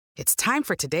It's time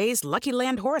for today's Lucky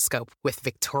Land horoscope with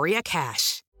Victoria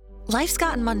Cash. Life's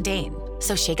gotten mundane,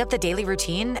 so shake up the daily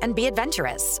routine and be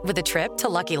adventurous with a trip to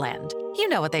Lucky Land. You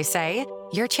know what they say,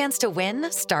 your chance to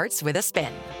win starts with a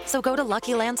spin. So go to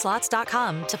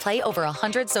LuckyLandSlots.com to play over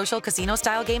 100 social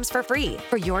casino-style games for free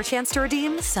for your chance to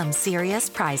redeem some serious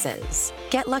prizes.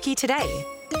 Get lucky today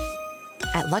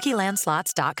at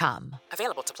LuckyLandSlots.com.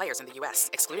 Available to players in the U.S.,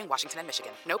 excluding Washington and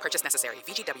Michigan. No purchase necessary.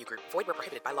 VGW Group. Void where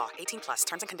prohibited by law. 18+.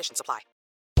 Terms and conditions apply.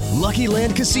 Lucky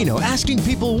Land Casino, asking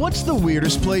people, what's the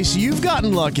weirdest place you've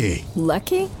gotten lucky?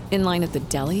 Lucky? In line at the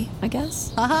deli, I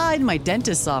guess? Aha, in my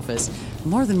dentist's office.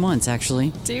 More than once,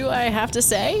 actually. Do I have to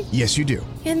say? Yes, you do.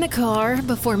 In the car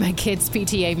before my kids'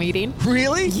 PTA meeting.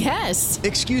 Really? Yes.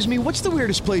 Excuse me, what's the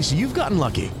weirdest place you've gotten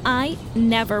lucky? I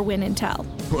never win and tell.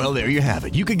 Well, there you have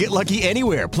it. You can get lucky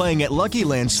anywhere, playing at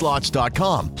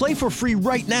LuckyLandSlots.com. Play for free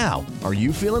right now. Are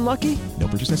you feeling lucky? No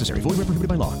purchase necessary. Void where prohibited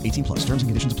by law. 18+. Terms and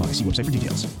conditions apply. See website for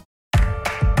details.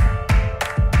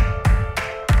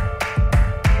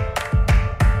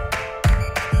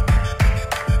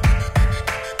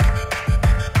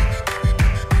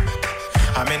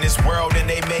 I'm in this world and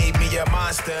they made me a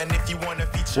monster. And if you want to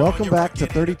feature, welcome back to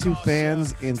 32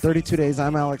 Fans in 32 Days.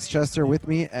 I'm Alex Chester. With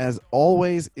me, as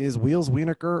always, is Wheels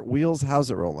Wienerker. Wheels,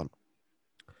 how's it rolling?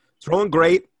 It's rolling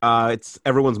great. It's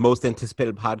everyone's most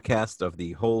anticipated podcast of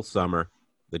the whole summer,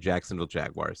 the Jacksonville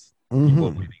Jaguars.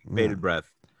 Bated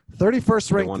breath.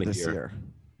 31st ranked this year.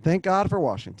 Thank God for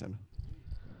Washington.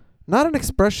 Not an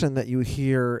expression that you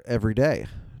hear every day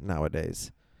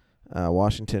nowadays.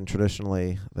 Washington,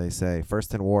 traditionally, they say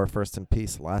first in war, first in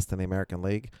peace, last in the American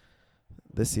League.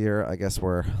 This year, I guess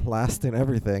we're last in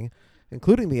everything,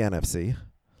 including the NFC,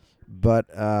 but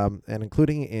and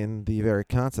including in the very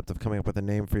concept of coming up with a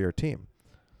name for your team.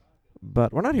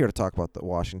 But we're not here to talk about the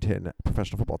Washington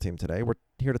professional football team today. We're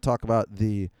here to talk about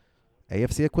the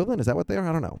AFC equivalent. Is that what they are?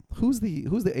 I don't know. Who's the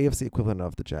AFC equivalent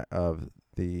of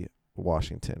the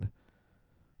Washington?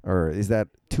 Or is that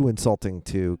too insulting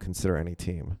to consider any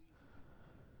team?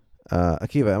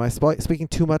 Akiva, am I speaking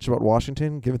too much about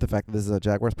Washington, given the fact that this is a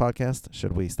Jaguars podcast?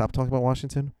 Should we stop talking about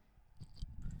Washington?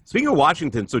 Speaking of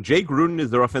Washington, so Jay Gruden is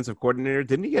their offensive coordinator.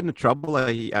 Didn't he get into trouble?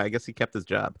 I guess he kept his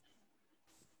job.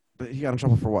 But he got in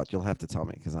trouble for what? You'll have to tell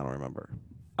me because I don't remember.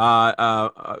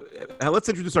 Let's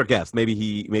introduce our guest. Maybe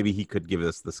he could give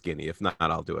us the skinny. If not,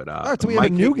 I'll do it. All right, so we have a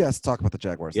new guest to talk about the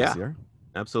Jaguars this year.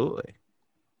 Absolutely.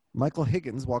 Michael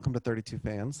Higgins, welcome to 32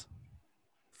 Fans.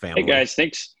 Family. Hey, guys.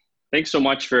 Thanks so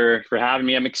much for having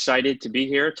me. I'm excited to be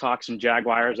here, talk some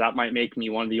Jaguars. That might make me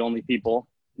one of the only people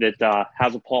that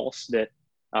has a pulse that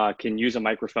can use a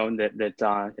microphone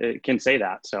that can say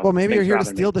that. So, well, maybe you're here to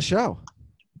steal the show.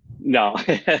 No.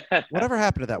 Whatever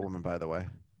happened to that woman, by the way?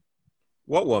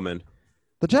 What woman?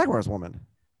 The Jaguars woman.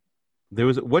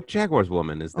 What Jaguars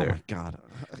woman is there? Oh, my God.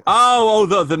 Oh,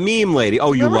 the meme lady.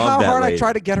 Oh, you love that lady. Remember how hard I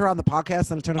tried to get her on the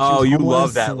podcast and it turned out she was you homeless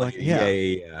love that lady.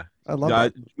 Yeah. I love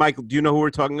that. Michael, do you know who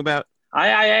we're talking about?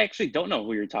 I actually don't know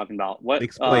who you're talking about. What?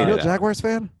 Explain You're a Jaguars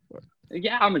fan?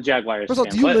 Yeah, I'm a Jaguars fan. First of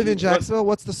all, do you live in Jacksonville?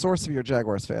 What's the source of your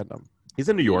Jaguars fandom? He's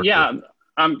in New York. Yeah,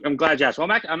 I'm glad you asked.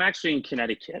 Well, I'm actually in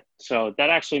Connecticut, so that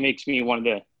actually makes me one of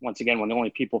the only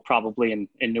people probably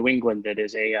in New England that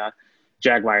is a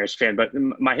Jaguars fan. But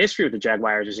my history with the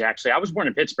Jaguars is actually I was born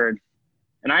in Pittsburgh,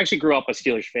 and I actually grew up a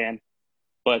Steelers fan.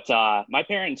 But my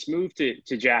parents moved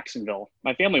to Jacksonville.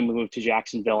 My family moved to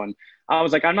Jacksonville, and I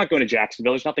was like, I'm not going to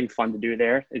Jacksonville. There's nothing fun to do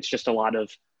there. It's just a lot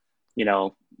of,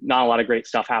 not a lot of great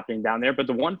stuff happening down there. But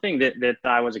the one thing that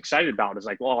I was excited about is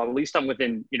like, well, at least I'm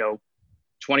within,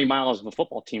 20 miles of a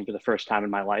football team for the first time in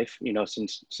my life,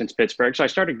 since Pittsburgh. So I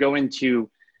started going to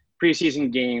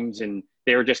preseason games, and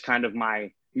they were just kind of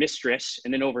my mistress.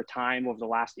 And then over time, over the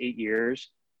last 8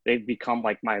 years, they've become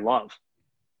like my love.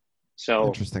 So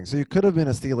interesting. So you could have been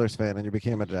a Steelers fan and you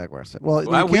became a Jaguars fan.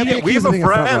 Well, we have a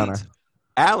friend.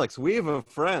 Alex, we have a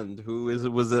friend who was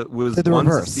once a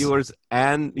Steelers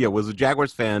and was a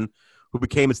Jaguars fan who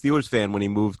became a Steelers fan when he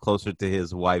moved closer to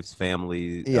his wife's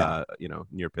family,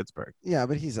 near Pittsburgh. Yeah,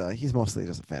 but he's mostly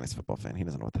just a fantasy football fan. He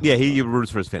doesn't know what that. Yeah, he roots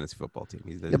for his fantasy football team.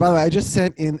 By the way, I just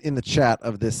sent in the chat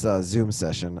of this Zoom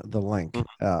session the link.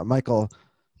 Michael,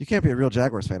 you can't be a real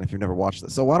Jaguars fan if you've never watched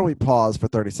this. So why don't we pause for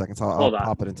 30 seconds? I'll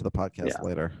pop it into the podcast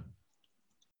later.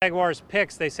 Jaguars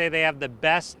picks, they say they have the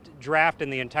best draft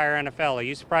in the entire NFL. Are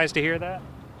you surprised to hear that?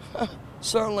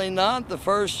 Certainly not. The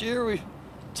first year we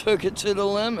took it to the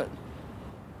limit.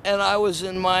 And I was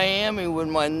in Miami with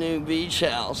my new beach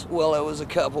house. Well, it was a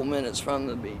couple minutes from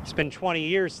the beach. It's been 20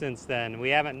 years since then. We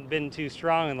haven't been too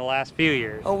strong in the last few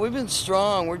years. Oh, we've been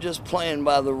strong. We're just playing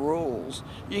by the rules.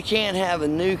 You can't have a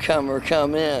newcomer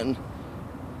come in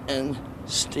and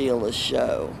steal the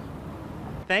show.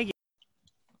 Thank you.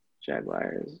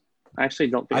 Jaguars. I actually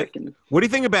don't think I can. What do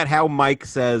you think about how Mike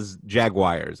says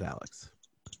Jaguars, Alex?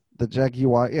 The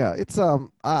Jaguar, yeah. It's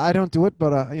I don't do it,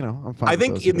 but I'm fine. I with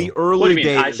think those in who the do. early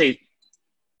days,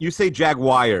 you say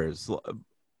Jaguars,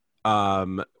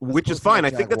 which is fine. I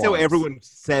think that's how everyone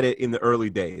said it in the early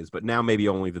days, but now maybe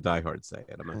only the diehards say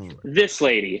it. I'm not sure. This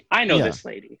lady, I know this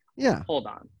lady. Yeah. Hold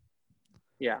on.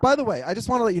 Yeah. By the way, I just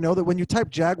want to let you know that when you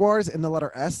type Jaguars and the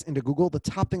letter S into Google, the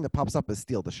top thing that pops up is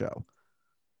Steal the Show.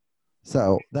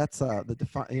 So that's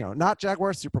not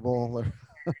Jaguars Super Bowl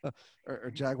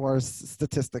or Jaguars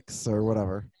statistics or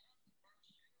whatever.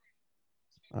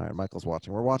 All right, Michael's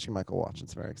watching. We're watching Michael watch.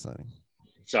 It's very exciting.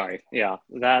 Sorry. Yeah.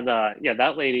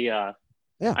 That lady. I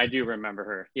do remember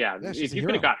her. Yeah. If you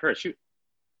could have got her, shoot.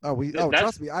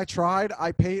 Trust me. I tried.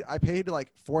 I paid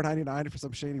like $4.99 for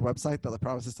some shady website that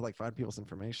promises to like find people's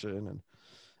information, and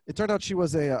it turned out she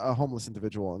was a homeless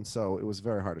individual, and so it was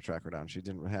very hard to track her down. She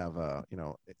didn't have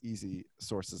easy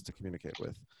sources to communicate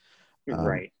with.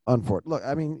 Right. Unfortunately, look,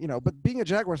 I mean, but being a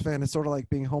Jaguars fan is sort of like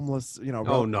being homeless.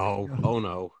 Oh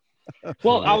no.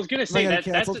 Well, I was gonna say that's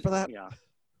canceled for that.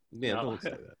 Yeah, don't say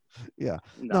that. Yeah,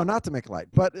 no, not to make light,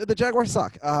 but the Jaguars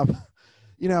suck. Last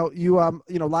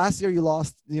year you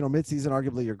lost, midseason,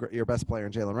 arguably your best player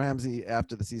in Jalen Ramsey.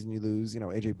 After the season you lose,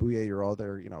 AJ Bouye, your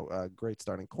other, great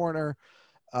starting corner.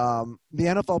 The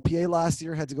NFLPA last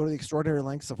year had to go to the extraordinary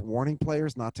lengths of warning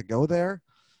players not to go there.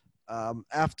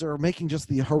 After making just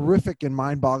the horrific and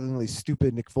mind-bogglingly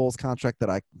stupid Nick Foles contract that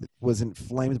I was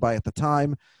inflamed by at the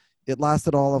time, it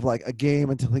lasted all of like a game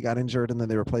until he got injured, and then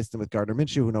they replaced him with Gardner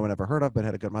Minshew, who no one ever heard of, but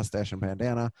had a good mustache and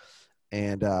bandana.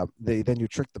 And then you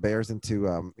tricked the Bears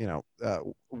into,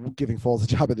 giving Foles a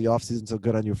job in the offseason. So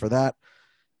good on you for that.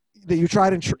 That you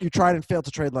tried and failed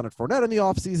to trade Leonard Fournette in the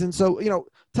offseason. So,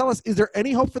 tell us, is there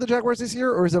any hope for the Jaguars this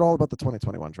year, or is it all about the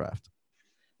 2021 draft?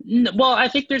 Well, I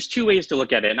think there's two ways to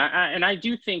look at it. And I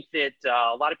do think that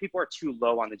a lot of people are too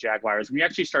low on the Jaguars. When you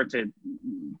actually start to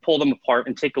pull them apart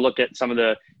and take a look at some of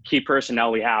the key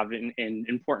personnel we have in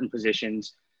important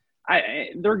positions,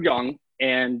 they're young.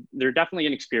 And they're definitely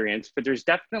inexperienced, but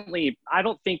I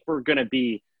don't think we're going to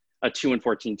be a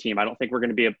 2-14 team. I don't think we're going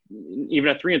to be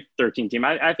even a 3-13 team.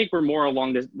 I think we're more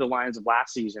along the lines of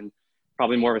last season,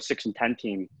 probably more of a 6-10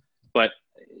 team. But,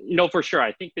 for sure,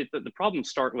 I think that the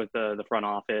problems start with the front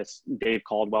office, Dave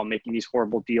Caldwell making these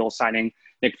horrible deals, signing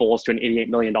Nick Foles to an $88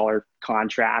 million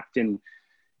contract, and,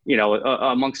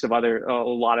 amongst a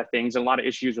lot of things, a lot of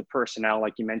issues with personnel,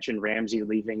 like you mentioned, Ramsey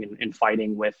leaving and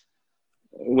fighting with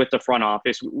the front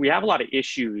office. We have a lot of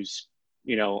issues,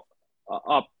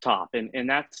 up top, and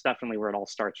that's definitely where it all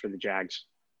starts for the Jags.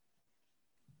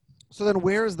 So then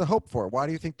where is the hope for? Why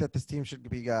do you think that this team should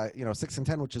be,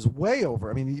 6-10, which is way over?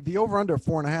 I mean, the over-under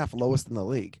 4.5, lowest in the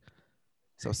league.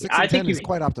 So 6-10 is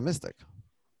quite optimistic.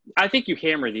 I think you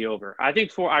hammer the over. I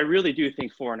really do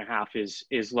think 4.5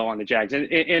 is low on the Jags.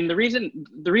 And the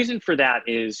reason for that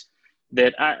is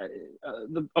that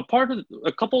a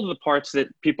couple of the parts that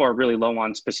people are really low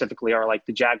on specifically are like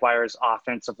the Jaguars'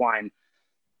 offensive line.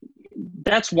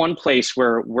 That's one place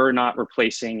where we're not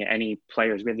replacing any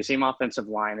players. We have the same offensive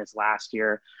line as last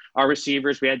year. Our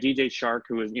receivers, we had DJ Chark,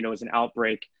 who was an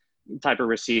outbreak type of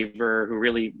receiver who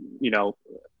really,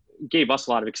 gave us a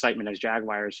lot of excitement as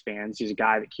Jaguars fans. He's a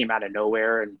guy that came out of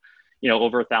nowhere and,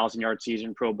 over 1,000-yard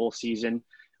season, Pro Bowl season.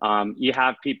 You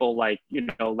have people like,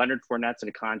 Leonard Fournette's in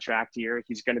a contract year.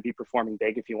 He's going to be performing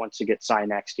big if he wants to get signed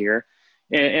next year.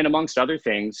 And amongst other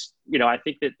things, I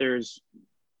think that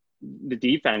the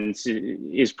defense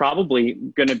is probably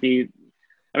going to be,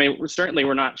 certainly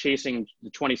we're not chasing the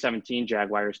 2017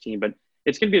 Jaguars team, but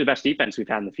it's going to be the best defense we've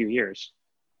had in a few years.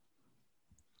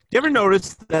 Do you ever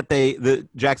notice that the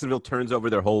Jacksonville turns over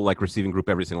their whole receiving group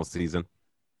every single season?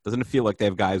 Doesn't it feel like they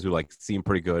have guys who seem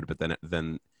pretty good, but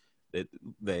then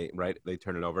they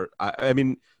turn it over?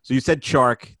 So you said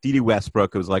Chark, D.D.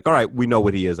 Westbrook. It was like, all right, we know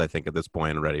what he is, I think, at this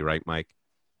point already, right, Mike?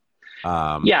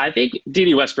 I think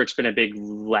D.D. Westbrook's been a big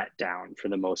letdown for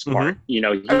the most part.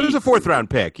 Mm-hmm. He was a fourth-round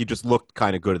pick. He just looked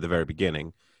kind of good at the very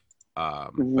beginning.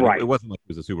 Right. It wasn't like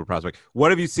he was a super prospect.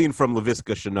 What have you seen from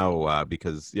Laviska Shenault?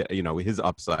 Because his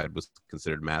upside was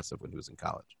considered massive when he was in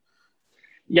college.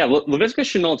 Yeah, Laviska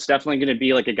Shenault's definitely going to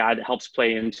be like a guy that helps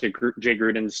play into Jay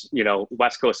Gruden's,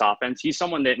 West Coast offense. He's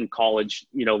someone that in college,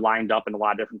 lined up in a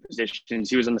lot of different positions.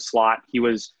 He was in the slot. He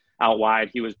was out wide.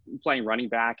 He was playing running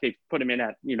back. They put him in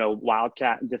at,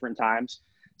 Wildcat at different times.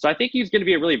 So I think he's going to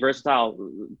be a really versatile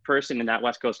person in that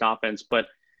West Coast offense. But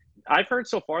I've heard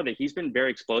so far that he's been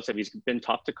very explosive. He's been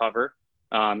tough to cover.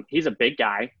 He's a big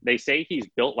guy. They say he's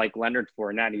built like Leonard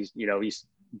Fournette. He's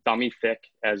dummy thick,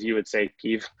 as you would say,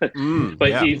 Keith. But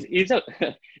yeah. he's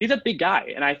a big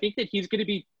guy, and I think that he's going to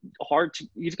be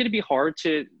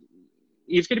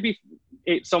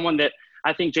someone that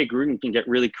I think Jay Gruden can get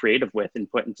really creative with and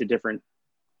put into different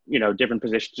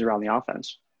positions around the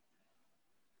offense.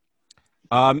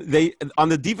 They on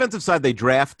the defensive side, they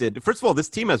drafted. First of all, this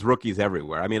team has rookies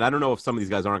everywhere. I mean, I don't know if some of these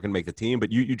guys aren't going to make the team,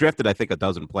 but you drafted, I think,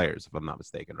 12 players, if I'm not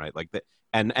mistaken, right? Like that,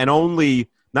 and only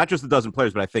not just 12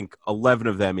 players, but I think 11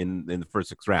 of them in the first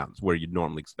 6 rounds, where you'd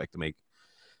normally expect to make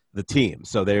the team.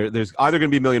 So there's either going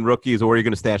to be a million rookies, or you're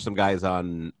going to stash some guys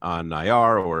on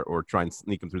IR, or try and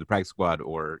sneak them through the practice squad,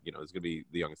 or it's going to be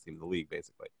the youngest team in the league,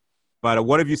 basically. But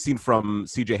what have you seen from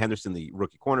C.J. Henderson, the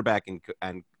rookie cornerback,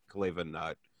 and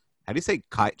K'Lavon? How do you say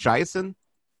Chaisson?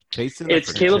 It's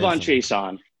K'Lavon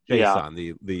Chaisson.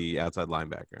 Chaisson, the outside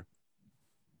linebacker.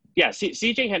 Yeah,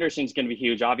 C.J. Henderson's going to be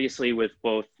huge. Obviously, with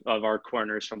both of our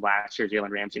corners from last year,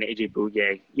 Jalen Ramsey and A.J.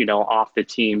 Bouye, off the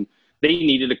team, they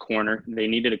needed a corner. They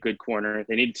needed a good corner.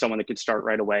 They needed someone that could start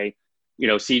right away.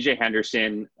 C.J.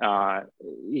 Henderson,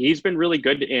 he's been really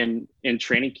good in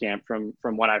training camp from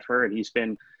what I've heard. He's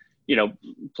been,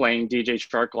 playing DJ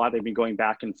Chark a lot. They've been going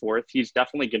back and forth. He's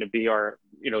definitely going to be our,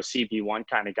 CB1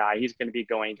 kind of guy. He's going to be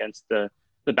going against the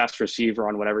best receiver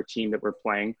on whatever team that we're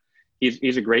playing.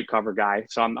 He's a great cover guy.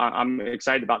 So I'm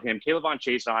excited about him. K'Lavon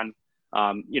Chaisson,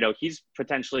 he's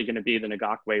potentially going to be the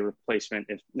Ngakoue replacement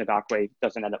if Ngakoue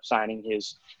doesn't end up signing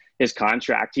his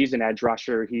contract. He's an edge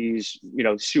rusher. He's,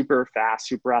 super fast,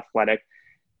 super athletic.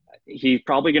 He's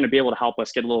probably going to be able to help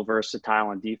us get a little versatile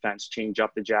on defense, change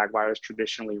up the Jaguars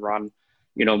traditionally run,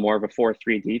 more of a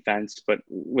 4-3 defense. But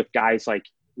with guys like,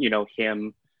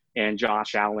 him and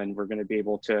Josh Allen, we're going to be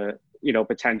able to,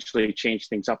 potentially change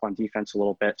things up on defense a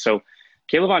little bit. So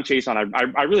K'Lavon Chaisson,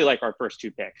 I really like our first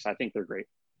 2 picks. I think they're great.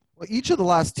 Well, each of the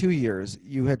last 2 years,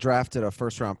 you had drafted a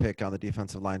first-round pick on the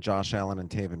defensive line, Josh Allen and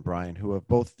Taven Bryan, who have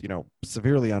both,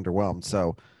 severely underwhelmed.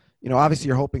 So, obviously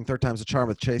you're hoping third time's a charm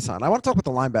with Chaisson. I want to talk about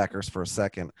the linebackers for a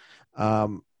second,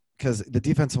 because the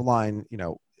defensive line,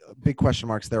 big question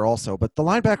marks there also. But the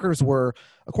linebackers were,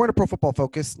 according to Pro Football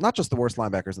Focus, not just the worst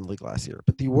linebackers in the league last year,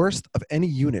 but the worst of any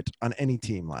unit on any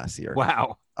team last year.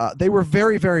 Wow. They were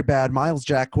very, very bad. Myles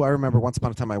Jack, who I remember once upon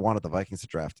a time I wanted the Vikings to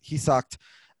draft, he sucked.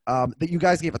 That you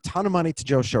guys gave a ton of money to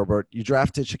Joe Schobert. You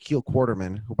drafted Shaquille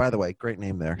Quarterman, who, by the way, great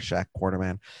name there, Shaq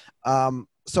Quarterman.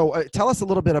 So tell us a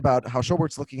little bit about how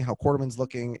Schobert's looking, how Quarterman's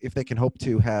looking, if they can hope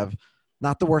to have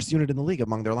not the worst unit in the league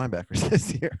among their linebackers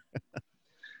this year.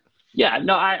 Yeah,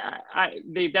 no,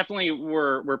 they definitely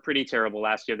were pretty terrible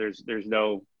last year. There's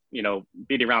no,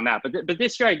 beating around that. But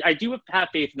this year, I do have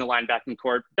faith in the linebacking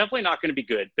core. Definitely not going to be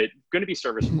good, but going to be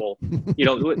serviceable.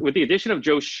 With the addition of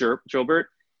Joe Schobert,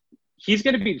 he's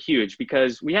going to be huge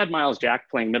because we had Myles Jack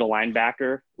playing middle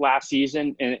linebacker last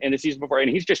season and the season before, and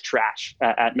he's just trash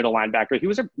at middle linebacker. He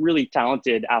was a really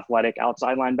talented, athletic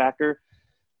outside linebacker.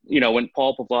 When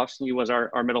Paul Pavlovsky was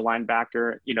our middle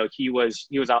linebacker, he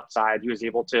was outside. He was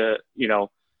able to,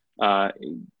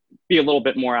 be a little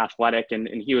bit more athletic, and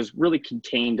he was really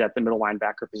contained at the middle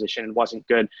linebacker position and wasn't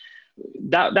good.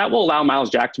 That will allow Myles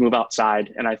Jack to move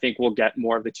outside, and I think we'll get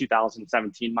more of the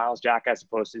 2017 Myles Jack as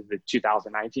opposed to the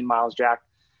 2019 Myles Jack.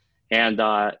 And,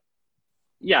 a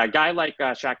guy like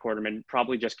Shaq Quarterman,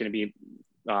 probably just going to be,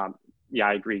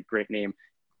 I agree, great name.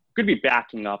 Could be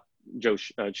backing up Joe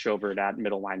Schobert at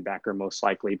middle linebacker most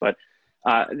likely, but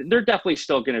they're definitely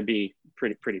still going to be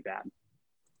pretty bad.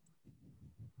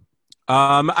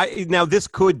 Now this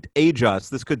could age us.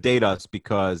 This could date us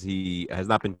because he has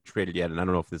not been traded yet, and I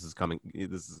don't know if this is coming.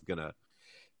 This is gonna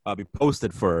be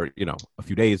posted for a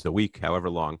few days, a week, however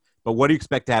long. But what do you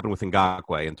expect to happen with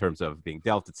Ngakoue in terms of being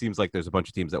dealt? It seems like there's a bunch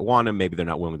of teams that want him. Maybe they're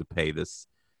not willing to pay this,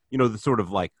 the sort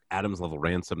of like Adams level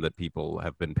ransom that people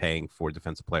have been paying for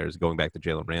defensive players, going back to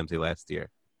Jalen Ramsey last year.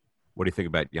 What do you think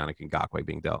about Yannick Ngakoue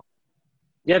being dealt?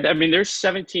 Yeah, I mean, there's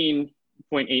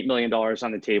 $17.8 million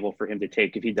on the table for him to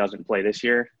take if he doesn't play this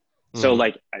year. So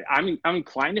I'm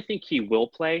inclined to think he will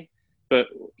play, but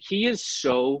he is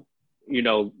so,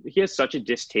 he has such a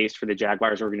distaste for the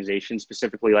Jaguars organization,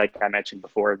 specifically, like I mentioned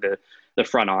before, the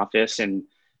front office. And,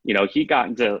 he got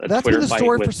into a That's Twitter been the fight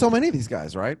story with, for so many of these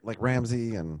guys, right? Like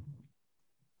Ramsey and.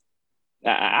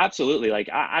 Absolutely. Like,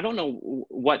 I don't know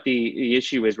what the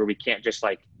issue is where we can't just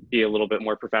be a little bit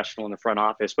more professional in the front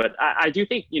office. But I do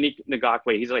think Yannick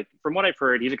Ngakoue, he's from what I've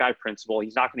heard, he's a guy of principle.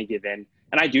 He's not going to give in.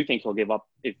 And I do think he'll give up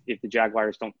if the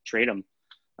Jaguars don't trade him.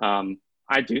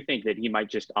 I do think that he might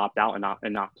just opt out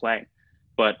and not play.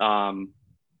 But,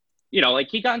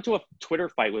 he got into a Twitter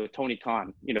fight with Tony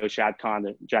Khan, Shad Khan,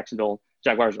 the Jacksonville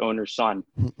Jaguars owner's son.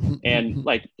 And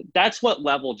like, that's what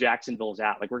level Jacksonville's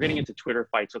at. Like, we're getting into Twitter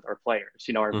fights with our players,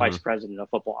 our vice president of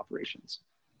football operations.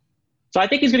 So I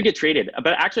think he's going to get traded.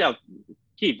 But actually,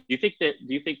 Keith, do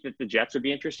you think that the Jets would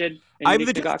be interested in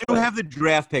the Jets do have the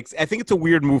draft picks. I think it's a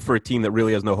weird move for a team that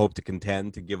really has no hope to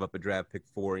contend to give up a draft pick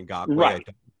for Ngakoue. Right.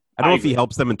 I don't know if he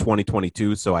helps them in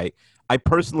 2022, so I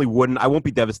personally wouldn't. I won't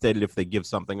be devastated if they give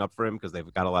something up for him because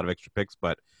they've got a lot of extra picks,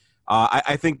 but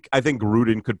I think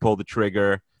Gruden could pull the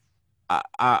trigger.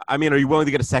 I mean, are you willing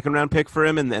to get a second-round pick for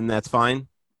him, and that's fine?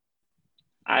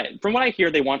 From what I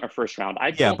hear, they want a first round.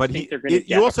 I don't think they're going to get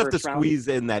you also have to round. squeeze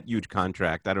in that huge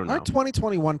contract. I don't know. Aren't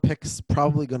 2021 picks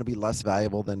probably going to be less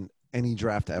valuable than any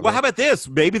draft ever? Well, how about this?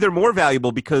 Maybe they're more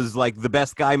valuable because like the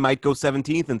best guy might go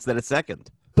 17th instead of second.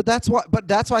 But that's why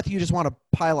I think you just want to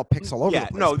pile up picks all over the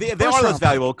place. No, they are less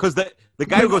valuable because the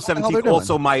guy who goes 17th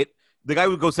also might. The guy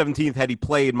who goes 17th, had he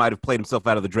played, might have played himself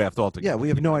out of the draft altogether. Yeah, we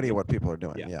have no idea what people are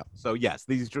doing. Yeah. So yes,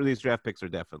 these draft picks are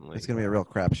definitely. It's going to be a real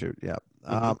crapshoot. Yeah.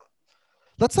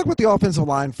 Let's talk about the offensive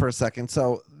line for a second.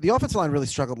 So the offensive line really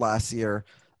struggled last year.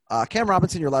 Cam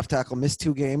Robinson, your left tackle, missed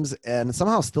 2 games and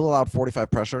somehow still allowed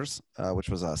 45 pressures, which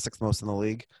was 6th most in the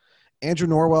league. Andrew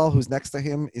Norwell, who's next to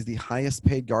him, is the highest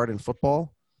paid guard in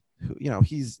football.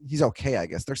 He's okay, I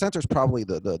guess. Their center's probably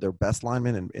their best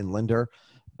lineman in Linder.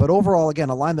 But overall, again,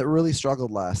 a line that really struggled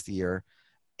last year.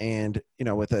 And,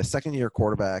 with a second-year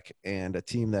quarterback and a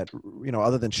team that,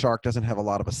 other than Shark, doesn't have a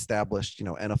lot of established,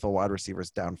 NFL wide receivers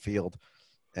downfield.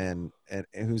 And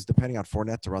who's depending on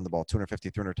Fournette to run the ball 250,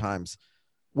 300 times.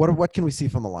 What can we see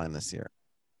from the line this year?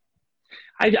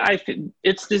 I think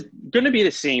it's going to be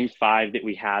the same 5 that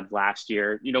we had last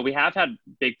year. We have had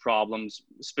big problems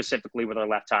specifically with our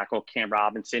left tackle, Cam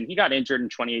Robinson. He got injured in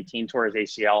 2018, tore his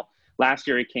ACL. Last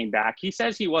year he came back. He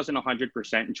says he wasn't 100% in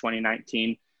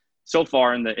 2019. So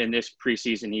far in this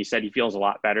preseason, he said he feels a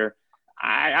lot better.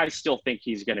 I still think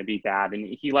he's going to be bad, and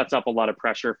he lets up a lot of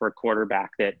pressure for a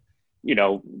quarterback that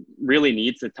really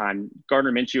needs the time.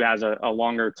 Gardner Minshew has a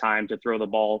longer time to throw the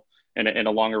ball and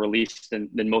a longer release than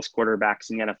most quarterbacks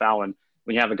in the NFL. And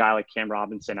when you have a guy like Cam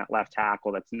Robinson at left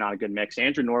tackle, that's not a good mix.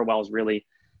 Andrew Norwell is really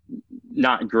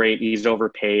not great. He's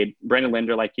overpaid. Brandon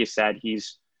Linder, like you said,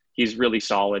 he's really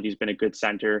solid. He's been a good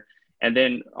center. And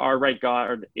then our right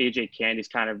guard, AJ Candy's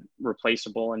kind of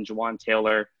replaceable. And Jawan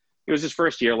Taylor, it was his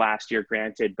first year last year,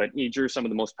 granted, but he drew some of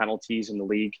the most penalties in the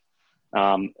league.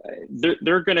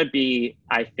 They're going to be,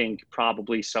 I think,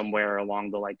 probably somewhere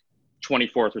along the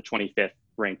 24th or 25th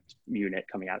ranked unit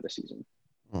coming out of the season.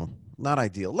 Not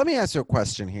ideal. Let me ask you a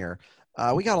question here.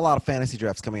 We got a lot of fantasy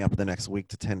drafts coming up in the next week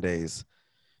to 10 days.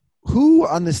 Who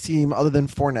on this team, other than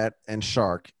Fournette and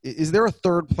Shark, is there a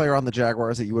third player on the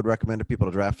Jaguars that you would recommend to people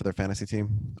to draft for their fantasy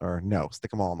team? Or no,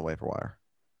 stick them all on the waiver wire?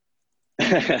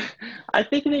 I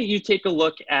think that you take a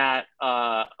look at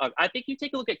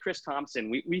Chris Thompson.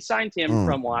 We signed him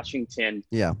from Washington.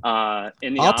 Yeah.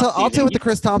 In the I'll tell you what the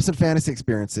Chris Thompson fantasy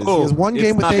experience is. He has one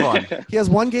game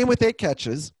with 8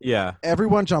 catches. Yeah.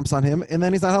 Everyone jumps on him, and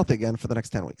then he's not healthy again for the next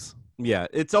 10 weeks. Yeah,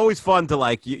 it's always fun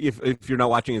to if you're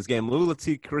not watching his game. Let's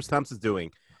see Chris Thompson's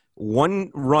doing 1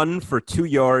 run for 2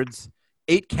 yards,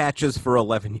 8 catches for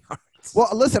 11 yards. Well,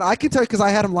 listen, I can tell you because I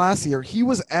had him last year. He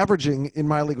was averaging in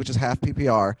my league, which is half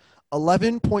PPR,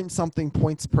 11-point-something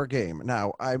points per game.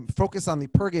 Now, I focus on the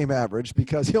per-game average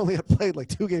because he only had played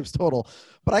 2 games total.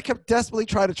 But I kept desperately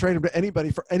trying to trade him to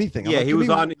anybody for anything. Yeah, he was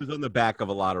on the back of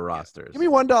a lot of rosters. Give me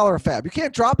 $1 a fab. You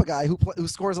can't drop a guy who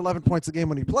scores 11 points a game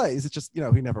when he plays. It's just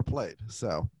he never played.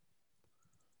 So,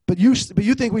 but you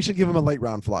think we should give him a late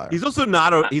round flyer? He's also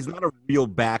not a real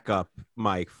backup,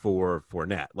 Mike, for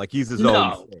Fournette. He's his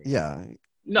own thing. Yeah.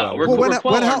 No,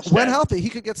 when healthy, he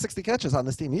could get 60 catches on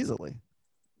this team easily.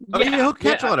 He'll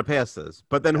catch a lot of passes,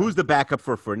 but then who's the backup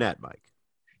for Fournette, Mike?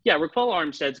 Yeah, Raquel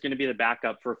Armstead's going to be the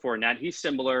backup for Fournette. He's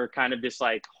similar, kind of this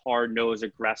hard-nosed,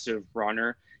 aggressive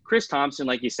runner. Chris Thompson,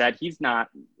 like you said, he's not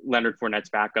Leonard Fournette's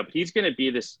backup. He's going to be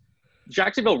this.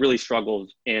 Jacksonville really struggled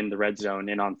in the red zone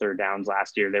and on third downs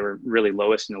last year. They were really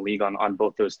lowest in the league on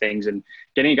both those things. And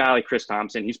getting a guy like Chris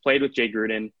Thompson, he's played with Jay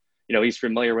Gruden. He's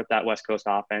familiar with that West Coast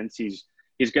offense. He's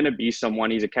going to be someone.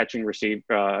 He's a catching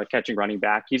running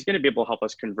back. He's going to be able to help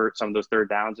us convert some of those third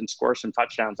downs and score some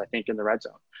touchdowns, I think, in the red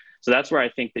zone. So that's where I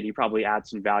think that he probably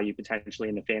adds some value potentially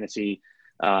in the fantasy,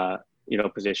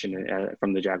 position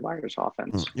from the Jaguars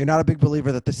offense. You're not a big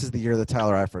believer that this is the year that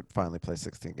Tyler Eifert finally plays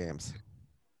 16 games.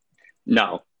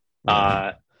 No.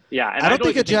 Yeah. And I don't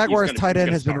think a Jaguars tight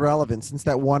end has been relevant since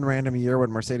that one random year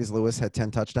when Mercedes Lewis had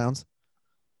 10 touchdowns.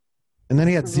 And then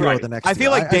he had zero the next year. I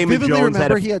feel like Damon Jones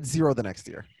he had zero the next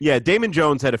year. Yeah, Damon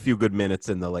Jones had a few good minutes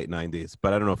in the late 90s,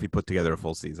 but I don't know if he put together a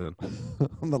full season.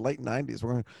 In the late 90s.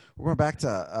 We're going back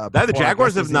to the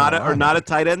Jaguars are not a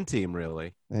tight end team,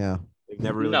 really. Yeah. They've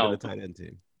never really been a tight end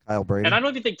team. Kyle Brady. And I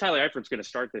don't even think Tyler Eifert's going to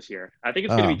start this year. I think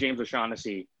it's going to be James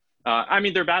O'Shaughnessy. I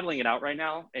mean, they're battling it out right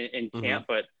now in camp,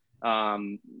 but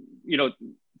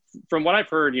from what I've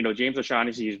heard, James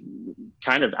O'Shaughnessy is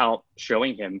kind of out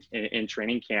showing him in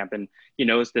training camp, and he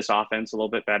knows this offense a little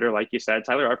bit better. Like you said,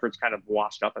 Tyler Eifert's kind of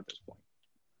washed up at this point.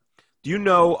 Do you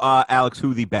know, Alex,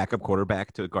 who the backup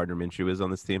quarterback to Gardner Minshew is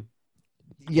on this team?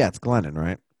 Yeah, it's Glennon,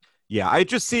 right? Yeah, it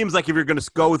just seems like if you're going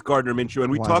to go with Gardner Minshew,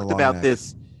 and we talked about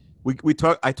this. We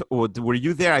talked. Were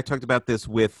you there? I talked about this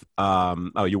with.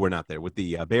 You were not there with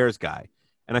the Bears guy,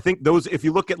 and I think if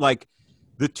you look at like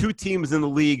the two teams in the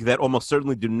league that almost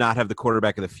certainly do not have the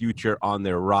quarterback of the future on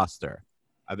their roster,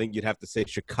 I think you'd have to say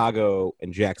Chicago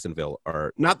and Jacksonville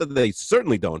are not that they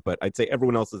certainly don't, but I'd say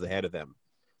everyone else is ahead of them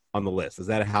on the list. Is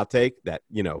that a hot take? That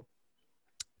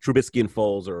Trubisky and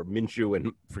Foles or Minshew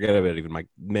and forget about even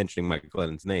mentioning Mike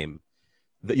Glennon's name.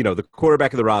 The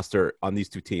quarterback of the roster on these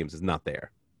two teams is not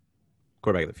there.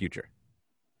 Quarterback of the future.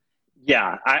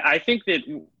 Yeah, I think that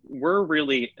we're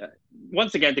really,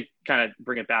 once again, to kind of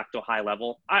bring it back to a high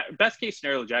level, best case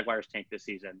scenario, the Jaguars tank this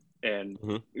season, and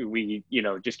we,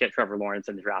 just get Trevor Lawrence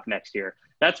in the draft next year.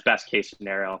 That's best case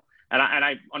scenario. And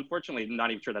I unfortunately, I'm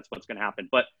not even sure that's what's going to happen.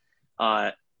 But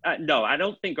no, I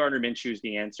don't think Gardner Minshew is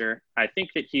the answer. I think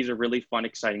that he's a really fun,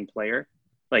 exciting player.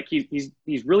 Like he's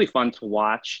really fun to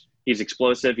watch. He's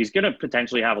explosive. He's going to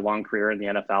potentially have a long career in the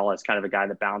NFL as kind of a guy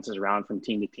that bounces around from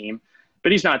team to team,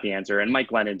 but he's not the answer. And Mike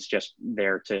Glennon's just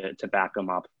there to back him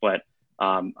up. But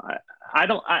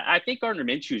I think Gardner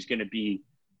Minshew is going to be,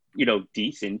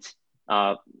 decent.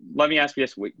 Let me ask you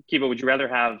this, Kiva, would you rather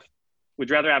have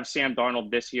Sam Darnold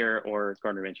this year or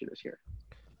Gardner Minshew this year?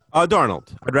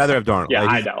 Darnold. I'd rather have Darnold. Yeah,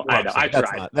 I know. I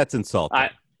tried. That's insulting.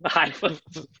 I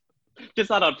just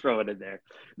thought I'd throw it in there.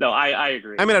 No, I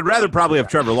agree. I mean, I'd rather probably have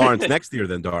Trevor Lawrence next year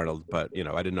than Darnold, but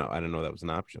I didn't know that was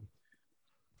an option.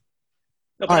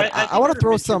 No, all right, I want to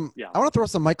throw some. Yeah. I want to throw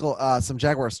some some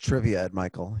Jaguars trivia at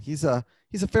Michael. He's a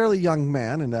fairly young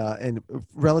man and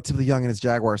relatively young in his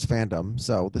Jaguars fandom,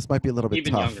 so this might be a little bit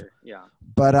even tough. Younger, yeah.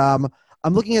 But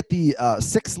I'm looking at the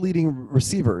 6 leading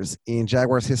receivers in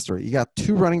Jaguars history. You got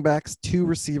 2 running backs, 2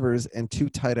 receivers, and 2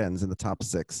 tight ends in the top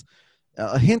 6.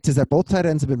 A hint is that both tight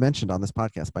ends have been mentioned on this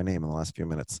podcast by name in the last few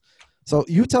minutes. So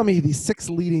you tell me the 6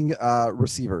 leading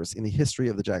receivers in the history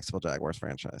of the Jacksonville Jaguars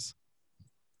franchise.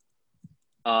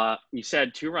 You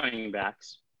said 2 running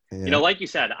backs. Yeah. Like you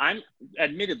said, I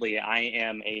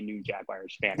am a new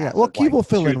Jaguars fan. Yeah, well, Keith will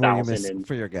fill in where you miss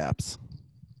for your gaps.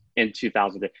 In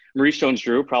 2000. Maurice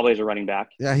Jones-Drew probably is a running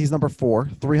back. Yeah, he's number 4,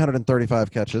 335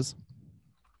 catches.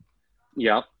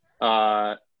 Yep.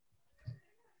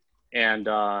 And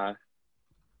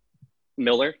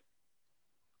Miller.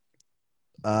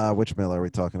 Which Miller are we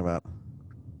talking about?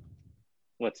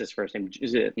 What's his first name?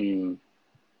 Is it?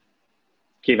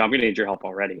 Keith, I'm going to need your help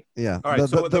already. Yeah. All right.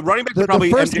 The running back probably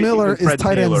the first MJ Miller is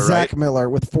tight end Taylor, Zach right? Miller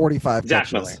with 45 Zach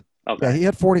catches. Miller. Okay. Yeah, he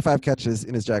had 45 catches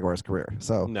in his Jaguars career.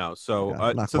 So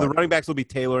the running backs will be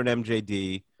Taylor and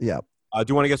MJD. Yeah. Do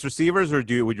you want to guess receivers, or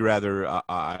would you rather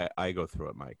I go through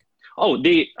it, Mike? Oh,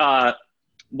 the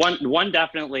one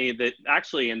definitely that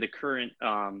actually in the current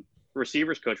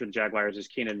receivers coach with the Jaguars is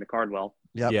Keenan McCardwell.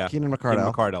 Yeah, Keenan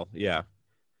McCardell. Yeah.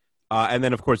 And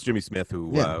then of course Jimmy Smith,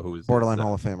 who's borderline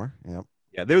Hall of Famer. Yeah.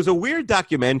 Yeah, there was a weird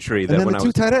documentary that and then when the I 2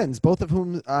 was tight ends, both of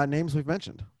whom names we've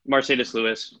mentioned. Marcedes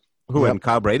Lewis. Who and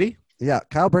Kyle Brady? Yeah,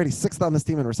 Kyle Brady 6th on this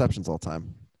team in receptions all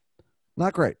time.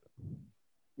 Not great.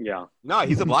 Yeah. No,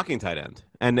 he's a blocking tight end,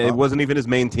 and it wasn't even his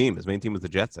main team. His main team was the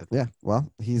Jets. I think. Yeah,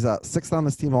 well, he's 6th on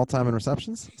this team all time in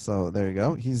receptions. So there you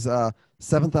go. He's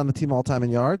 7th on the team all time in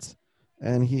yards,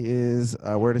 and he is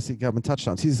where does he come in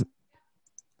touchdowns? He's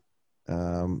he's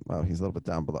a little bit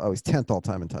down below. Oh, he's 10th all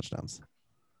time in touchdowns.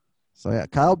 So yeah,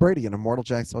 Kyle Brady, an immortal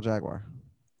Jacksonville Jaguar.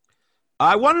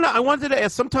 I wanted to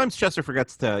ask. Sometimes Chester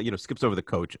forgets to, skips over the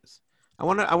coaches. I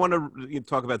want to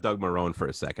talk about Doug Marrone for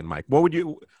a second, Mike. What would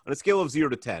you, on a scale of 0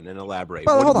 to 10, and elaborate?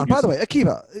 Hold on. By the way,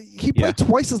 Akiva, he played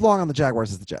twice as long on the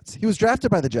Jaguars as the Jets. He was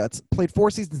drafted by the Jets, played 4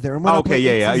 seasons there. And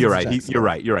You're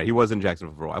right. He was in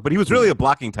Jacksonville for a while, but he was really a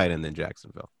blocking tight end in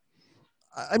Jacksonville.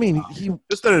 I mean, he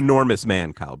just an enormous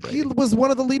man, Kyle Brady. He was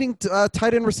one of the leading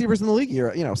tight end receivers in the league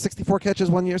year. 64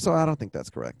 catches one year, so I don't think that's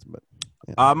correct. But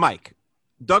yeah. Mike,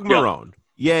 Doug Marrone,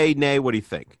 yay, nay? What do you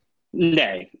think?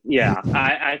 Nay, yeah.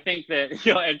 I think that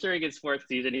entering his 4th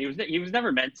season, he was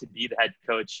never meant to be the head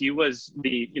coach. He was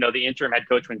the interim head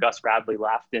coach when Gus Bradley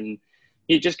left, and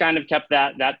he just kind of kept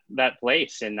that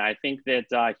place. And I think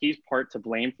that he's part to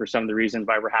blame for some of the reasons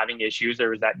why we're having issues. There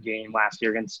was that game last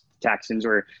year against Texans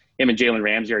where him and Jalen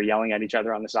Ramsey are yelling at each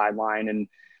other on the sideline. And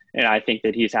I think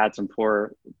that he's had some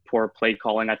poor play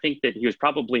calling. I think that he was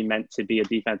probably meant to be a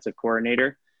defensive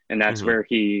coordinator, and that's where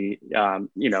he,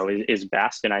 is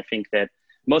best. And I think that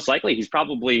most likely he's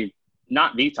probably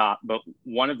not the top, but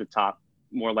one of the top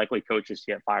more likely coaches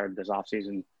to get fired this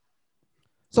offseason.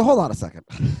 So hold on a second.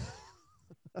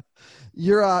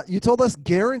 You told us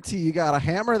guarantee you got to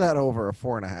hammer that over a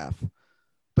 4.5,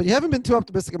 but you haven't been too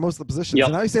optimistic at most of the positions. Yep.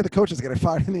 And now you say the coach is getting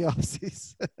fired in the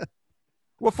offseason.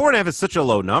 Well, 4.5 is such a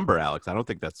low number, Alex. I don't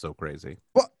think that's so crazy.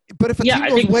 Well, but if a team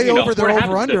goes way over their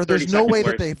over-under, there's no way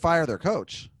that they fire their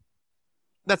coach.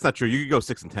 That's not true. You could go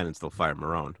 6-10 and still fire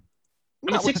Marrone.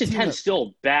 I mean, 6-10 is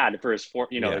still bad for his four.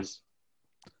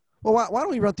 Well, why don't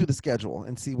we run through the schedule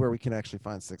and see where we can actually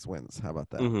find 6 wins? How about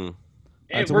that? Mm-hmm.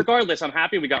 And regardless, I'm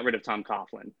happy we got rid of Tom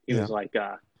Coughlin. He was like,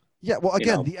 yeah. Well,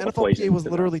 again, the NFLPA was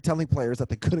literally telling players that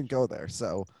they couldn't go there.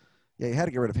 So, yeah, you had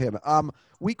to get rid of him.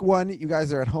 Week 1, you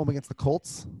guys are at home against the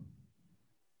Colts.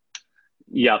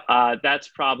 Yeah, that's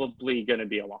probably going to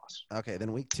be a loss. Okay,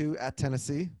 then week 2 at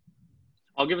Tennessee.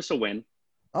 I'll give us a win.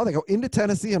 Oh, they go into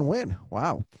Tennessee and win.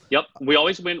 Wow. Yep, we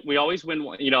always win. We always win.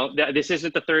 This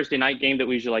isn't the Thursday night game that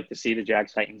we usually like to see, the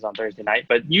Jags Titans on Thursday night,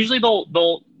 but usually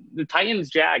the Titans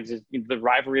Jags is the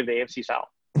rivalry of the AFC South.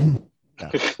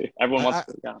 Everyone wants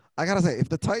to. Yeah. I gotta say, if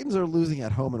the Titans are losing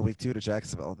at home in week 2 to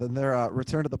Jacksonville, then their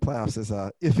return to the playoffs is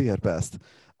iffy at best.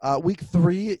 Week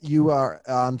 3, you are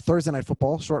on Thursday Night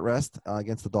Football, short rest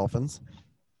against the Dolphins.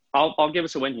 I'll give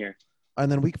us a win here.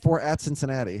 And then week 4 at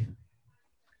Cincinnati.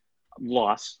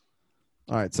 Loss.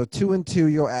 All right, so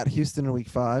 2-2, you go at Houston in week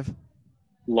 5.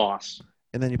 Loss.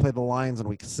 And then you play the Lions in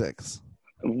week 6.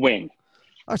 Win.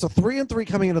 All right, so 3-3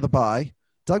 coming into the bye.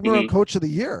 Doug Marrone, Coach of the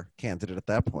Year candidate at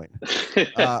that point.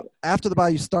 After the bye,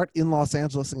 you start in Los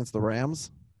Angeles against the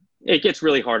Rams. It gets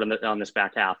really hard on this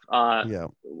back half. Yeah.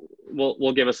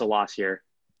 We'll give us a loss here.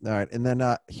 All right, and then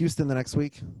Houston the next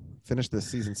week. Finish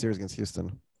this season series against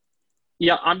Houston.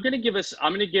 Yeah, I'm gonna give us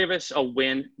a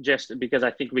win just because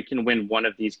I think we can win one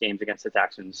of these games against the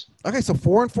Texans. Okay, so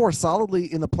 4-4,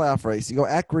 solidly in the playoff race. You go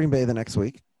at Green Bay the next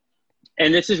week.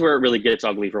 And this is where it really gets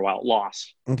ugly for a while.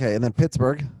 Loss. Okay, and then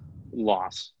Pittsburgh.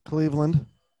 Loss. Cleveland.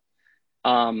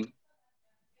 I'll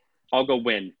go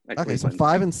win. Okay, so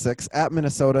 5-6 at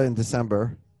Minnesota in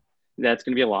December. That's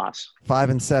going to be a loss.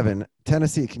 5-7.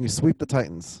 Tennessee, can you sweep the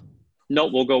Titans? No,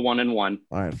 we'll go 1-1.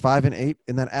 All right, 5-8,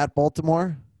 and then at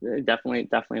Baltimore. Definitely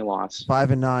a loss.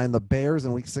 5-9. The Bears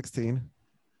in week 16.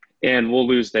 And we'll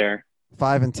lose there.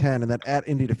 5-10, and then at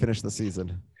Indy to finish the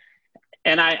season.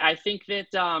 And I think that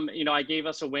I gave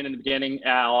us a win in the beginning.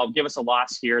 I'll give us a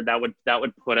loss here. That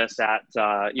would put us at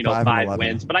 5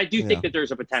 wins. But I do think that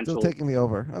there's a potential. Still taking the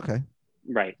over. Okay.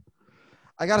 Right.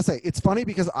 I got to say, it's funny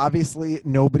because obviously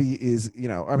nobody is,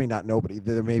 not nobody.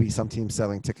 There may be some teams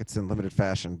selling tickets in limited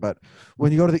fashion. But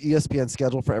when you go to the ESPN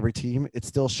schedule for every team, it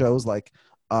still shows like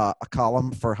a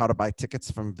column for how to buy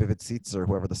tickets from Vivid Seats or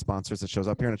whoever the sponsors that shows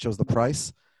up here, and it shows the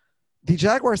price. The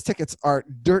Jaguars tickets are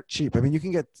dirt cheap. I mean, you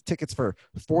can get tickets for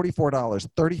 $44,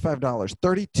 $35,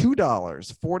 $32,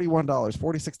 $41,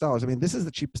 $46. I mean, this is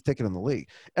the cheapest ticket in the league.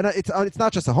 And it's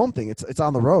not just a home thing. It's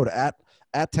on the road.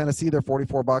 At Tennessee, they're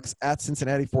 $44. At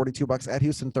Cincinnati, $42. At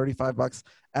Houston, $35.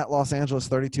 At Los Angeles,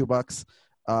 $32.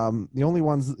 The only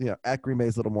ones, at Green Bay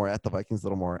is a little more. At the Vikings, a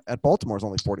little more. At Baltimore is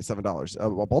only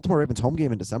 $47. Baltimore Ravens home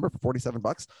game in December for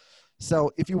 $47.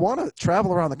 So if you want to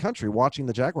travel around the country watching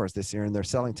the Jaguars this year and they're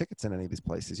selling tickets in any of these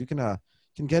places, you can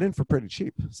get in for pretty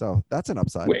cheap. So that's an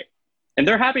upside. Wait. And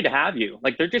they're happy to have you.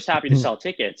 Like, they're just happy to sell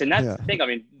tickets. And that's the thing. I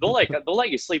mean, they'll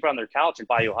let you sleep on their couch and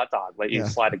buy you a hot dog, let you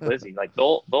slide a glizzy. Like,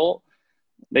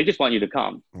 they just want you to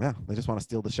come. Yeah, they just want to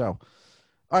steal the show.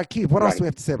 All right, Keith, what else do we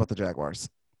have to say about the Jaguars?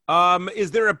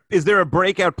 Is there a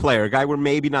breakout player, a guy we're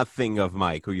maybe not thinking of,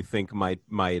 Mike, who you think might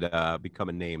become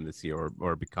a name this year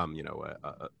or become,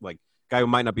 like guy who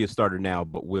might not be a starter now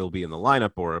but will be in the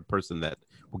lineup, or a person that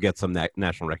will get some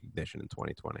national recognition in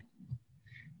 2020?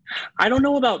 I don't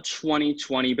know about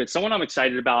 2020, but someone I'm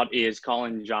excited about is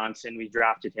Colin Johnson. We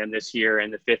drafted him this year in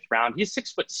the 5th round. He's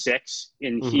 6'6",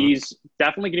 and he's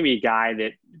definitely going to be a guy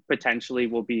that potentially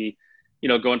will be,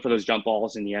 going for those jump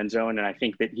balls in the end zone. And I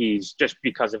think that he's, just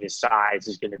because of his size,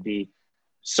 is going to be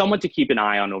someone to keep an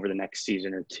eye on over the next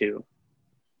season or two.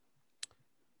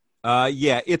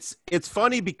 Yeah, it's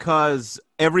funny because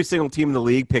every single team in the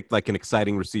league picked like an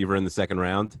exciting receiver in the 2nd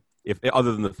round,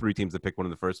 other than the 3 teams that picked one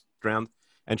in the 1st round.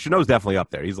 And Chanot's definitely up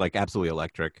there. He's like absolutely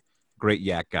electric, great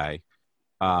yak guy.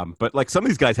 But like some of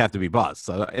these guys have to be busts,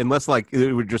 unless like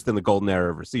we're just in the golden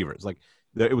era of receivers. Like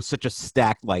it was such a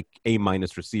stacked like A-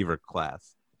 receiver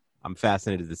class. I'm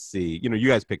fascinated to see. You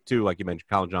guys picked 2, like you mentioned.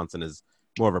 Colin Johnson is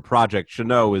more of a project.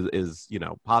 Shenault is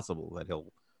possible that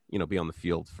he'll be on the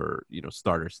field for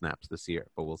starter snaps this year,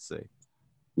 but we'll see.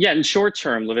 Yeah, in short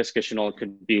term, Laviska Shenault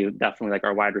could be definitely like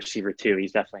our wide receiver too.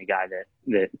 He's definitely a guy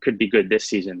that could be good this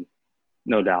season,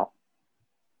 no doubt.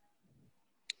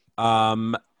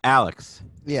 Alex.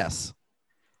 Yes.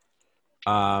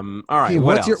 All right.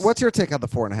 What's your take on the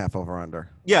 4.5 over under?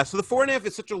 Yeah, so the 4.5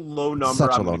 is such a low number.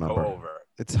 Such I'm a low gonna number. Go over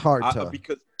It's hard to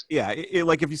because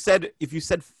like if you said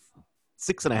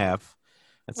 6.5,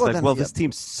 it's this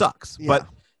team sucks. Yeah. But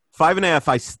 5.5,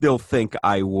 I still think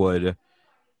I would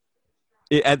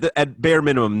at bare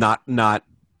minimum not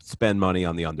spend money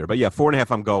on the under. But yeah,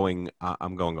 4.5, I'm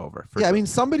going over. Yeah, sure. I mean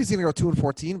somebody's going to go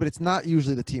 2-14, but it's not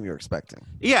usually the team you're expecting.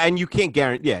 Yeah, and you can't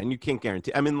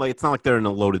guarantee. I mean, like it's not like they're in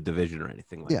a loaded division or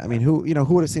anything like that. Yeah, I mean, who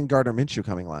would have seen Gardner Minshew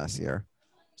coming last year?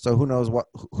 So who knows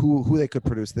who they could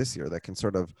produce this year that can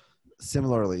sort of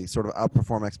similarly sort of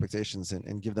outperform expectations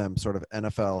and give them sort of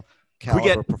NFL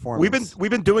caliber performance.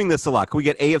 We've been doing this a lot. Can we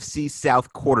get AFC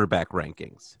South quarterback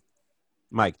rankings?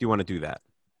 Mike, do you want to do that?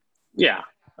 Yeah.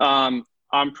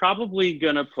 I'm probably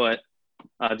going to put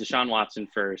Deshaun Watson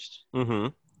first.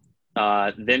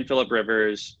 Mm-hmm. Then Phillip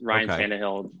Rivers, Ryan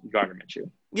Tannehill, Gardner Minshew.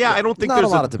 Yeah, I don't think there's a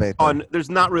lot of debate. There's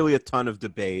not really a ton of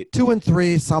debate. 2 and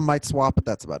 3, some might swap, but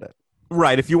that's about it.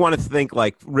 Right, if you want to think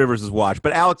like Rivers is watched.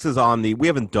 But Alex is on we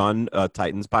haven't done a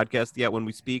Titans podcast yet when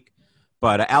we speak,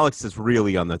 but Alex is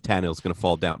really on the Tannehill's going to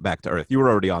fall down back to earth. You were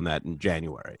already on that in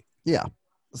January. Yeah.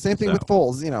 Same thing with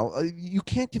Foles. You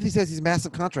can't give these guys these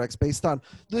massive contracts based on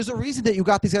 – there's a reason that you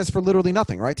got these guys for literally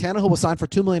nothing, right? Tannehill was signed for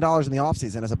 $2 million in the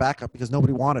offseason as a backup because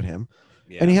nobody wanted him.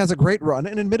 Yeah. And he has a great run,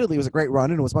 and admittedly it was a great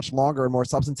run, and it was much longer and more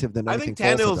substantive than anything Foles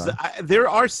had done. I think Tannehill's there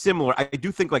are similar. I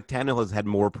do think like Tannehill has had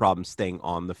more problems staying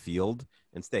on the field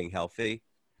and staying healthy,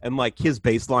 and like his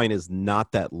baseline is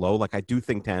not that low. Like I do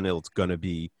think Tannehill's going to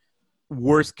be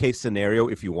worst case scenario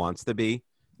if he wants to be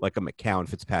like a McCown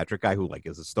Fitzpatrick guy who like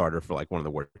is a starter for like one of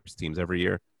the worst teams every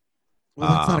year. Well,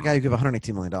 that's not a guy you give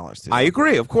 $118 million to. I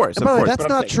agree, of course. And by the way, that's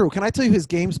not true. Can I tell you his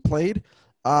games played?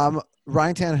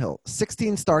 Ryan Tannehill,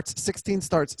 16 starts, 16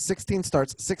 starts, 16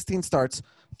 starts, 16 starts,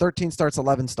 13 starts,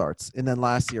 11 starts. And then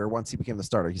last year, once he became the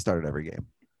starter, he started every game.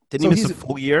 Didn't he miss a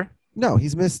full year? No,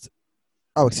 he's missed.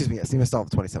 Oh, excuse me. Yes, he missed all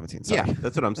of 2017. Sorry. Yeah,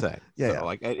 that's what I'm saying.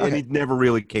 Yeah. And he never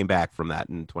really came back from that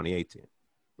in 2018.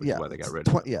 Yeah, why they got rid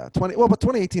of him. 20. Well, but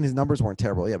 2018 his numbers weren't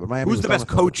terrible. Yeah, but Miami. Who's the best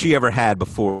coach he ever had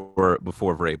before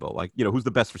Vrabel? Like, who's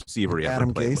the best receiver he ever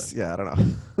played with? Yeah, I don't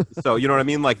know. So you know what I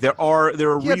mean? Like there are he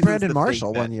reasons. Had Brandon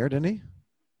Marshall one year, didn't he?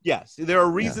 Yes, there are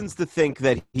reasons to think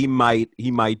that he might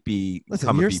be.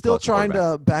 Listen, you're still trying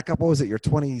to back up. What was it? Your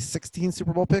 2016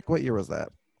 Super Bowl pick? What year was that?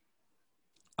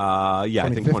 Yeah, I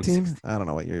think 2015. I don't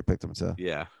know what year you picked him to.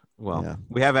 Yeah. Well,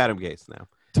 we have Adam Gase now.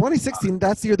 2016.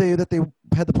 That's the year that they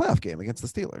had the playoff game against the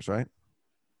Steelers, right?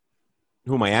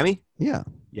 Who, Miami? Yeah.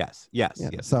 Yes.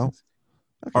 So,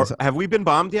 have we been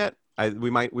bombed yet? We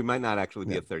might not actually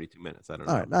be at 32 minutes. I don't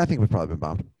know. All right. I think we've probably been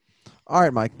bombed. All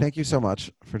right, Mike. Thank you so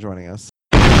much for joining us.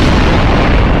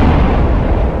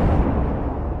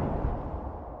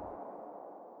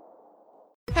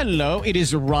 Hello, it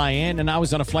is Ryan, and I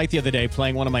was on a flight the other day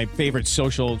playing one of my favorite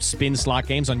social spin slot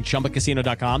games on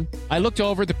ChumbaCasino.com. I looked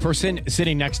over at the person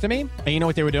sitting next to me, and you know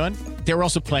what they were doing? They were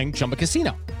also playing Chumba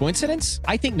Casino. Coincidence?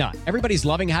 I think not. Everybody's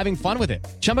loving having fun with it.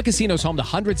 Chumba Casino is home to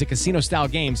hundreds of casino-style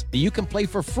games that you can play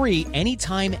for free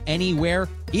anytime, anywhere,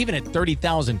 even at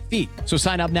 30,000 feet. So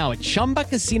sign up now at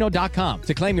ChumbaCasino.com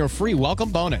to claim your free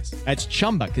welcome bonus. That's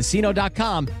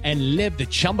ChumbaCasino.com and live the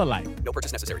Chumba life. No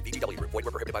purchase necessary. VGW Group. Void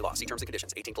where prohibited by law. See terms and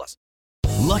conditions. 18+.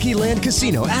 Lucky Land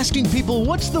Casino, asking people,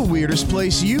 what's the weirdest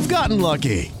place you've gotten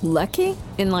lucky? Lucky?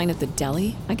 In line at the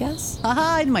deli, I guess?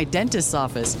 Aha, in my dentist's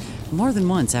office. More than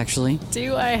once, actually.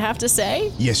 Do I have to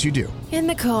say? Yes, you do. In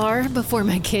the car before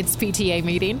my kids' PTA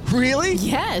meeting. Really?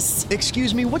 Yes.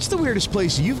 Excuse me, what's the weirdest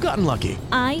place you've gotten lucky?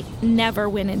 I never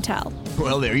win and tell.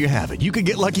 Well, there you have it. You can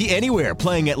get lucky anywhere,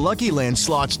 playing at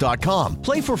LuckyLandSlots.com.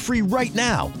 Play for free right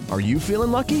now. Are you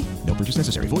feeling lucky? No purchase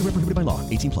necessary. Void where prohibited by law.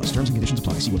 18+. Terms and conditions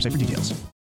apply. See website for details.